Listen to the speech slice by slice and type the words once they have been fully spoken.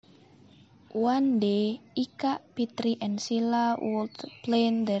One day, Ika, Fitri, and Sila would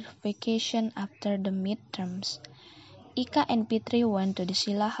plan their vacation after the midterms. Ika and Fitri went to the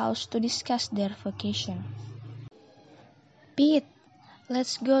Sila house to discuss their vacation. Pete,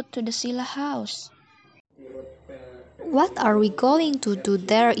 let's go to the Sila house. What are we going to do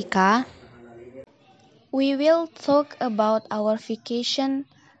there, Ika? We will talk about our vacation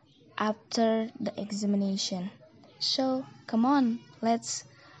after the examination. So, come on, let's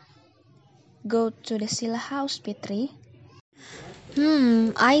go to the Sila house, Fitri.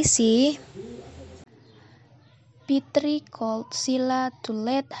 I see. Fitri called Sila to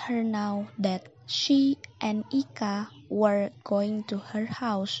let her know that she and Ika were going to her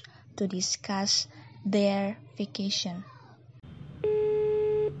house to discuss their vacation.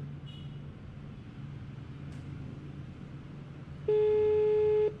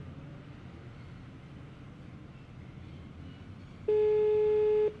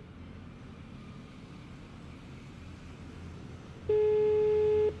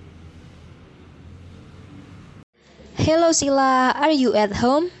 Hello, Sila. Are you at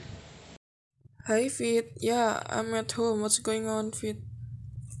home? Hi Fit, yeah, I'm at home. What's going on, Fit?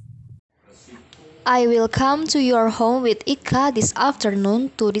 I will come to your home with Ika this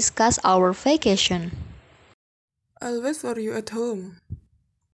afternoon to discuss our vacation. I'll wait for you at home.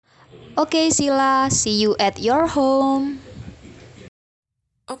 Okay, Sila. See you at your home.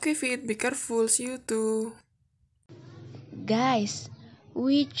 Okay, Fit, be careful. See you too. Guys,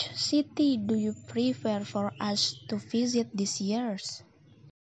 which city do you prefer for us to visit this year?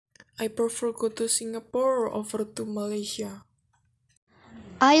 I prefer go to Singapore over to Malaysia.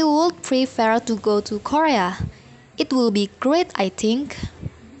 I would prefer to go to Korea. It will be great, I think.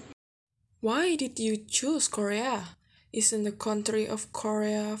 Why did you choose Korea? Isn't the country of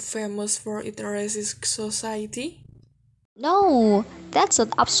Korea famous for its racist society? No, that's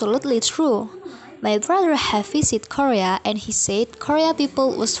not absolutely true. My brother have visited Korea and he said Korea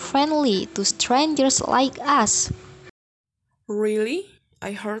people was friendly to strangers like us. Really?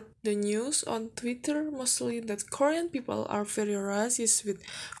 I heard the news on Twitter mostly that Korean people are very racist with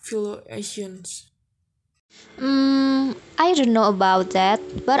fellow Asians. I don't know about that,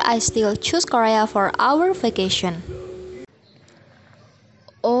 but I still choose Korea for our vacation.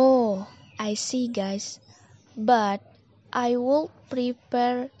 Oh, I see, guys. But I would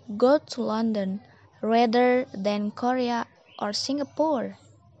prefer go to London rather than Korea or Singapore.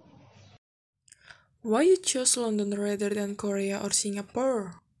 Why you chose London rather than Korea or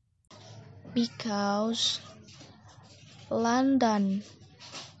Singapore? Because London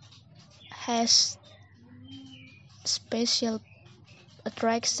has special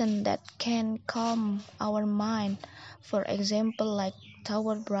attraction that can calm our mind. For example, like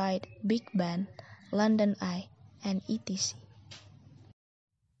Tower Bright, Big Ben, London Eye, and etc.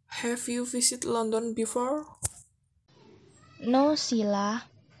 Have you visited London before? No, Sila,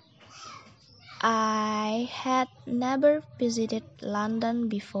 I had never visited London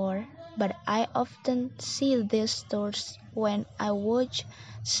before, but I often see these stores when I watch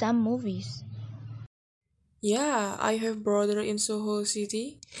some movies. Yeah, I have brother in Soho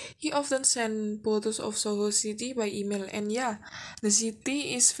City. He often send photos of Soho City by email and yeah, the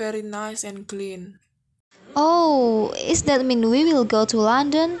city is very nice and clean. Oh, is that mean we will go to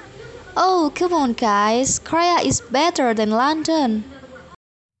London? Oh, come on guys, Korea is better than London.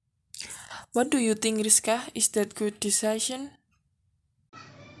 What do you think, Rizqa? Is that good decision?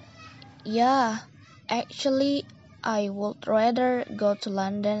 Yeah, actually, I would rather go to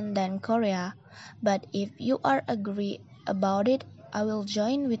London than Korea, but if you are agree about it, I will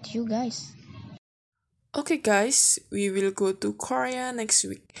join with you guys. Okay guys, we will go to Korea next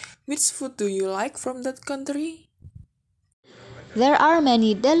week. Which food do you like from that country? There are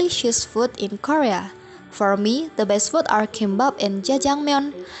many delicious food in Korea. For me, the best food are kimbap and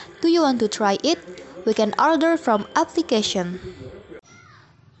jjajangmyeon. Do you want to try it? We can order from application.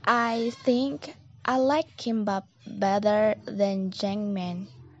 I think I like kimbap better than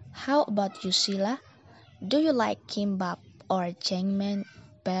jangmen. How about you, Sila? Do you like kimbap or jangmen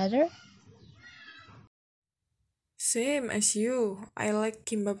better? Same as you. I like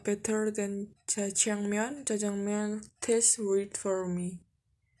kimbap better than jajangmyeon. Jajangmyeon tastes weird for me.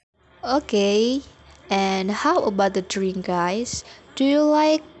 Okay, and how about the drink, guys? Do you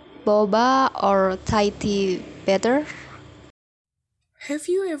like boba or Thai tea better? Have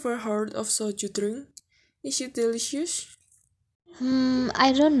you ever heard of soju drink? Is it delicious?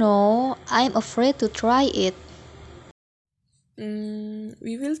 I don't know. I'm afraid to try it.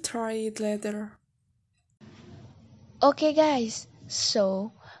 We will try it later. Okay, guys,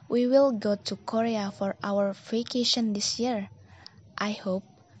 so we will go to Korea for our vacation this year. I hope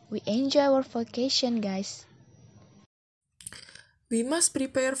We enjoy our vacation, guys. We must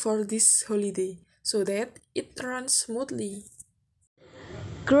prepare for this holiday so that it runs smoothly.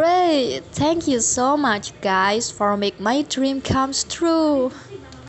 Great! Thank you so much, guys, for make my dream comes true.